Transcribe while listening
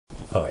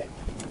Hi,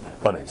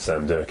 my name's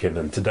Durkin,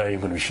 and today I'm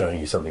going to be showing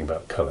you something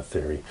about colour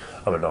theory.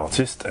 I'm an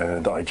artist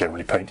and I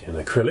generally paint in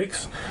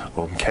acrylics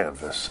on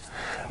canvas.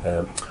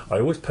 I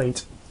always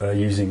paint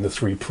using the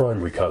three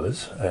primary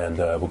colours, and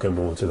we'll go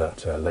more into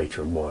that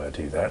later and why I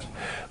do that.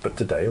 But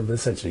today I'm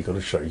essentially going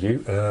to show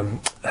you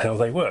how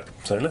they work.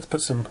 So let's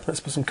put some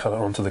colour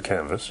onto the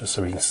canvas just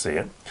so we can see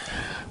it.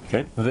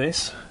 Okay,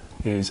 this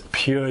is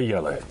pure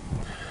yellow.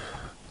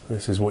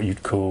 This is what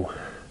you'd call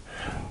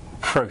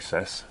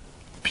process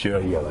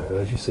pure yellow. And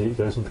as you see, it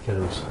goes on the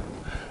canvas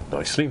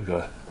nicely. We've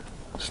got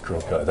a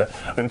strong colour there.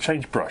 I'm going to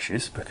change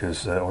brushes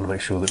because I want to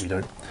make sure that we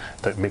don't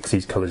mix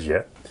these colours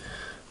yet.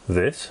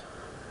 This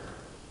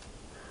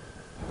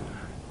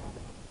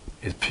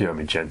is pure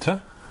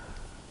magenta.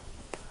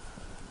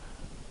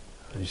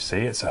 As you see,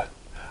 it's a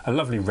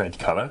lovely red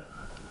colour.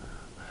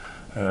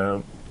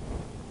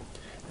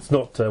 It's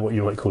not what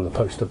you might call a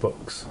poster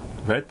box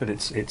red, but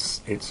it's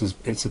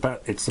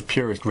the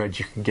purest red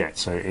you can get.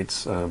 So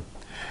it's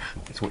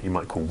what you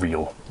might call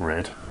real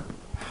red.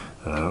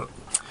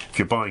 If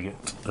you're buying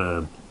it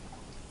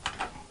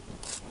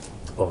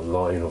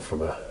online or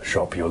from a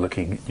shop, you're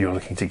looking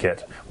to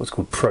get what's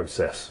called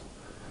process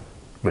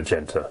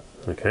magenta.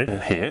 Okay,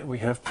 and here we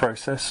have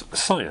process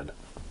cyan,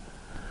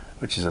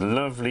 which is a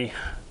lovely,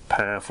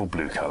 powerful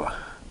blue colour.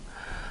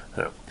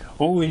 Now,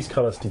 all these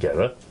colours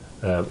together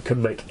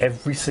can make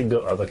every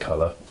single other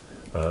colour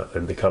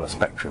in the colour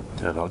spectrum,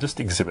 and I'll just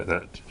exhibit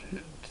that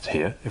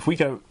here. If we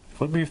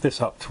move this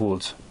up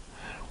towards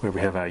where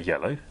we have our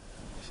yellow,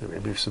 so we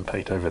move some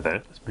paint over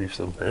there, let's move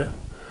some there,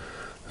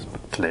 let's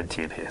put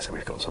plenty in here so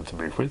we've got some to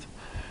move with.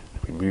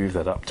 We move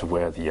that up to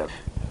where the yellow,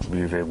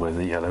 move in where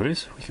the yellow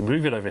is, we can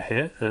move it over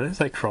here, and as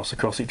they cross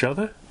across each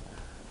other,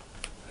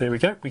 there we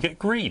go, we get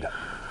green.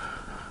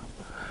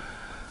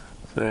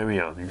 So there we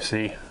are, you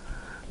see,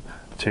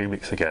 two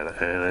mix together,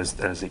 and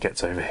as it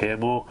gets over here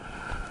more,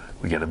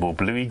 we get a more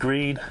bluey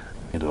green,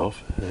 and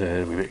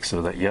we mix some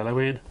of that yellow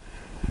in,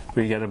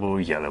 we get a more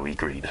yellowy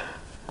green.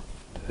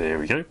 There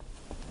we go.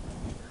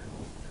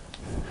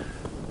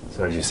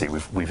 So as you see,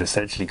 we've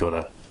essentially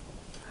got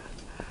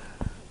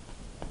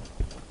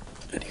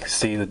and you can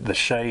see that the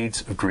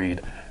shades of green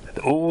and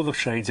all the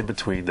shades in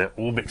between, they're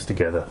all mixed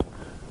together.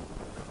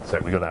 So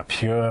we've got our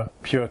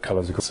pure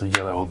colours. We've got some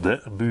yellow on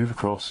there, and move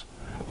across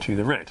to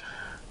the red.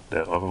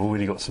 Now I've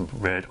already got some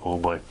red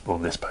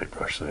on this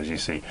paintbrush, so as you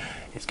see,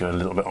 it's going a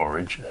little bit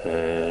orange,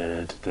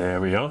 and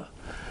there we are.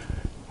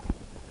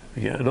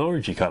 We get an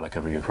orangey colour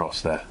coming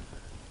across there.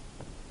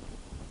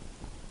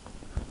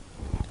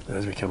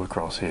 As we come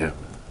across here,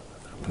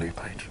 blue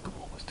paint, we've got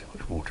almost too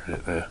much water in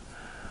it there.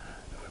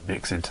 We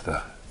mix into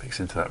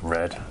that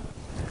red.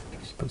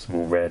 Just put some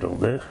more red on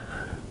there.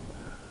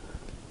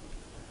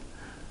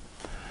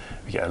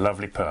 We get a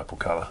lovely purple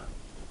colour.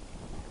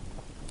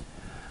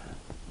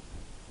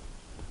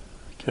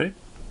 Okay.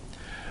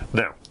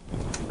 Now,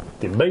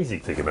 the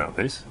amazing thing about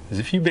this is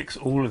if you mix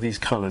all of these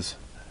colours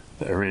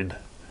that are in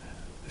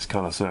this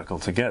colour circle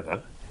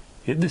together,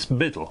 in this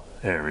middle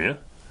area,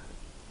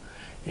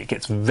 it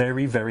gets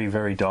very, very,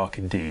 very dark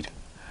indeed,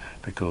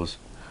 because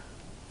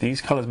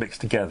these colours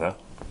mixed together,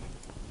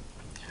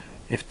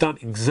 if done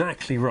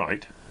exactly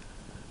right,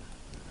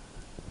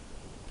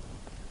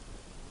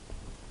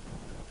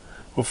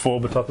 will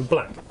form a type of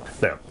black.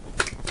 Now,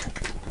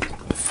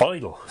 the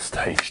final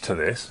stage to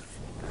this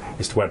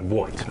is to add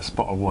white. A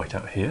spot of white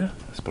out here,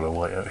 a spot of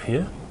white out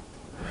here,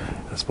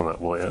 a spot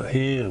of white out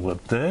here, and one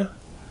there.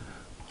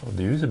 What I'll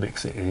do is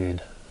mix it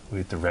in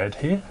with the red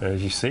here,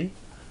 as you see.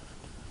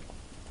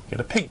 Get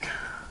a pink.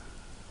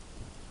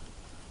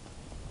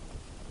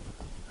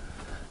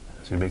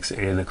 As we mix it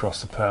in across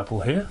the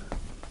purple here,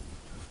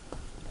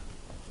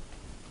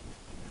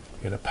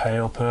 get a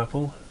pale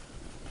purple,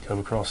 come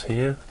across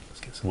here,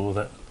 let's get some more of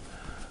that.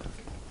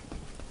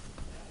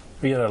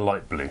 We get a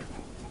light blue,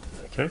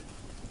 okay.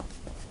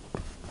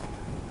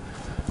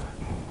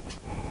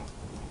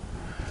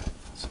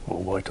 Some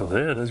more white on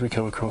there, and as we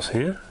come across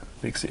here,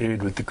 mix it in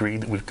with the green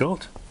that we've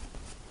got.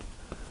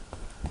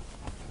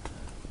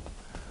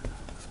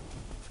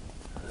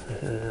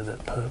 And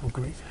that purple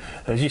green.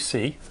 As you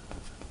see,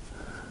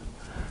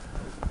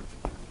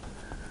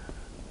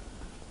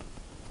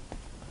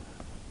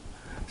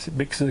 as it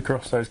mixes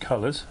across those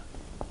colours,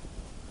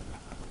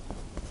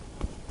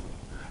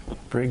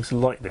 brings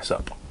lightness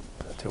up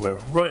until we're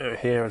right out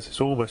here, as it's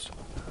almost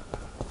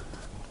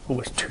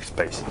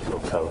toothpaste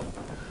sort of colour.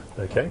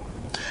 Okay,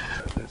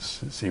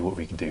 let's see what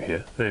we can do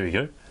here. There we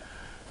go,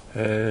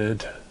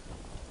 and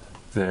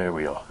there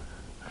we are.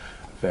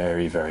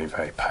 Very, very,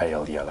 very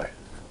pale yellow.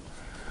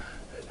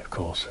 Of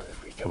course,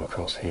 if we come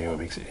across here, we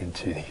mix it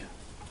into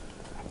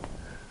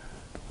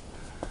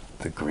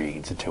the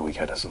greens until we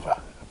get a sort of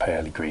a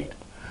paley green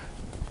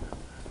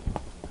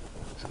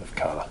sort of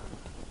colour.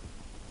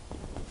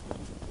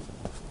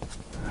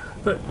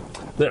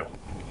 Now,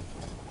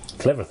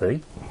 clever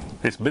thing,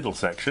 this middle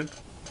section,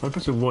 if I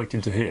put some white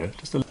into here,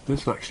 this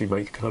will actually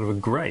make kind of a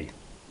grey.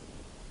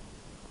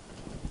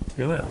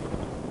 Look at that.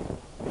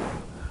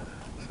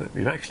 So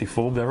we've actually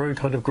formed our own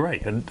kind of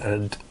grey,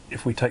 and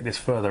if we take this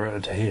further out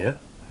into here,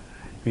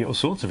 You get all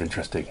sorts of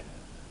interesting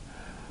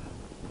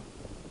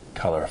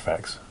colour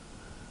effects.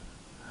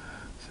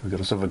 So we've got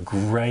a sort of a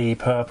grey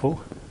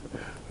purple,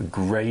 a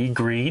grey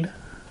green,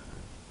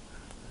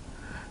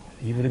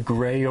 even a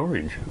grey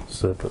orange.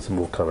 So put some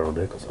more colour on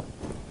there.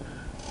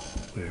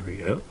 There we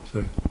go.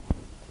 So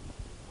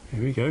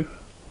here we go,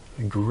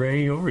 a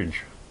grey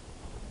orange.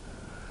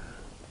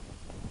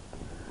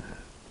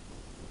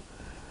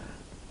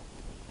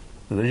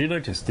 And as you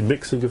notice, the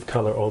mixing of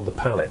colour on the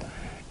palette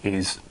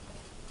is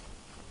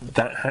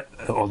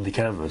on the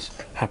canvas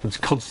happens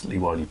constantly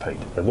while you paint,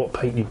 and what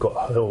paint you've got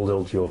hold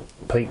onto your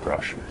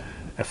paintbrush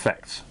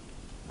affects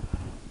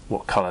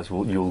what colours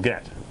you'll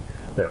get.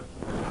 Now,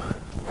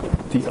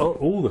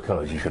 all the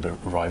colours you could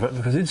arrive at,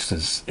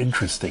 because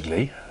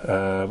interestingly,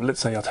 let's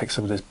say I'll take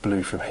some of this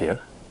blue from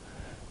here,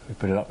 we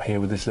put it up here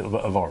with this little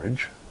bit of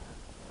orange.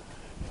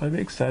 If I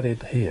mix that in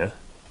here,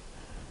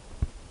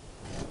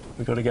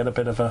 we've got to get a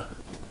bit of a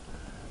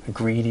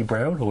greeny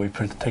brown, or we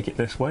take it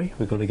this way,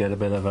 we're going to get a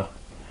bit of a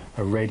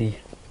reddy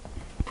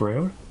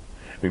brown.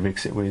 We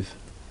mix it with,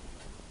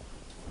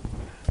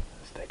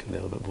 let's take a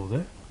little bit more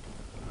there.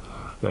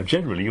 Now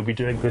generally you'll be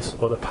doing this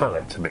on a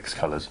palette to mix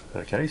colours,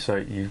 okay, so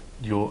you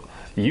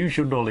use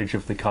your knowledge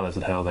of the colours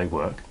and how they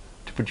work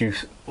to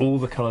produce all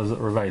the colours that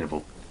are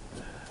available.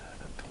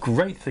 The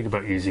great thing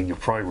about using your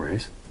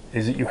primaries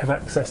is that you have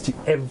access to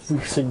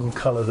every single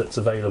colour that's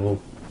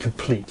available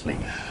completely.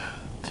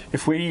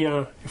 If we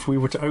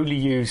were to only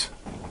use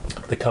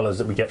the colours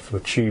that we get from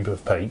a tube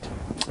of paint,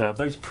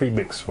 those are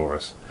pre-mixed for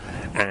us,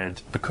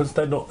 and because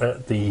they're not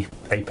at the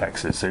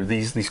apexes, so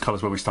these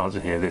colours where we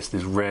started here, this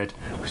red,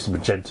 which is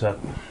magenta,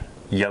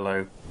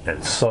 yellow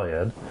and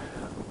cyan,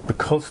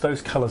 because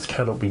those colours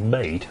cannot be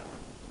made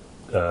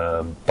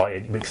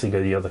by mixing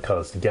any other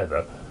colours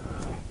together,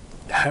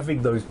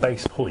 having those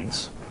base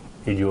points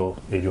in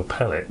your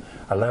palette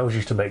allows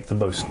you to make the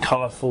most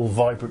colourful,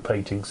 vibrant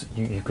paintings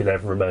you could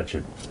ever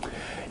imagine.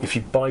 If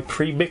you buy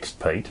pre-mixed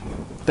paint,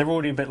 they're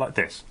already a bit like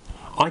this.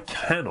 I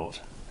cannot,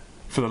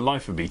 for the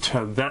life of me,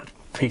 turn that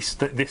piece,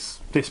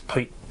 this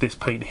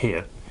paint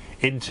here,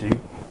 into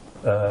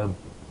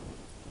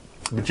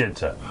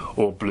magenta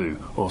or blue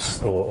or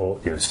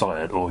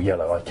cyan or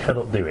yellow. I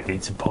cannot do it.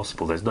 It's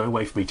impossible. There's no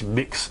way for me to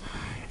mix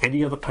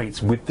any other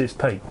paints with this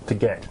paint to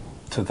get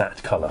to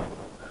that colour.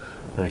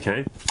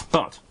 Okay,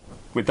 but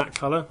with that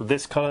colour,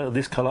 this colour, and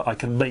this colour, I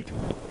can make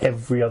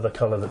every other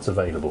colour that's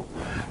available.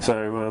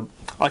 So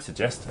I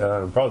suggest,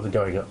 rather than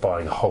going out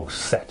buying a whole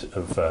set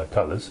of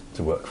colours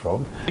to work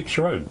from, mix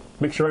your own.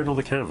 Mix your own on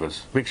the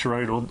canvas. Mix your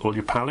own on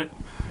your palette,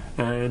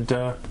 and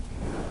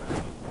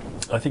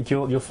I think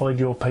you'll find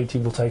your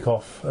painting will take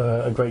off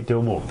a great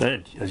deal more.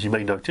 And as you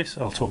may notice,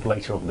 I'll talk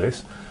later on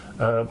this,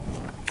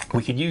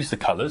 we can use the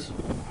colours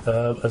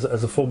as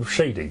a form of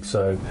shading.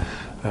 So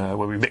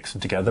when we mix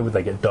them together,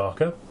 they get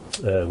darker.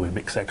 We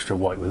mix extra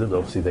white with them,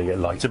 obviously they get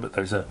lighter, but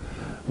those are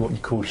what you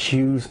call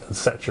hues and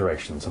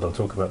saturations, and I'll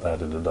talk about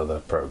that in another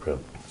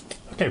programme.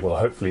 Okay, well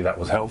hopefully that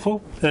was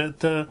helpful, and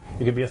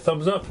you give me a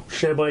thumbs up,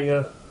 share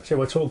my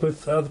talk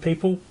with other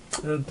people,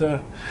 and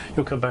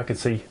you'll come back and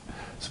see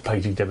some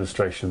painting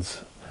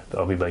demonstrations that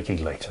I'll be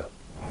making later.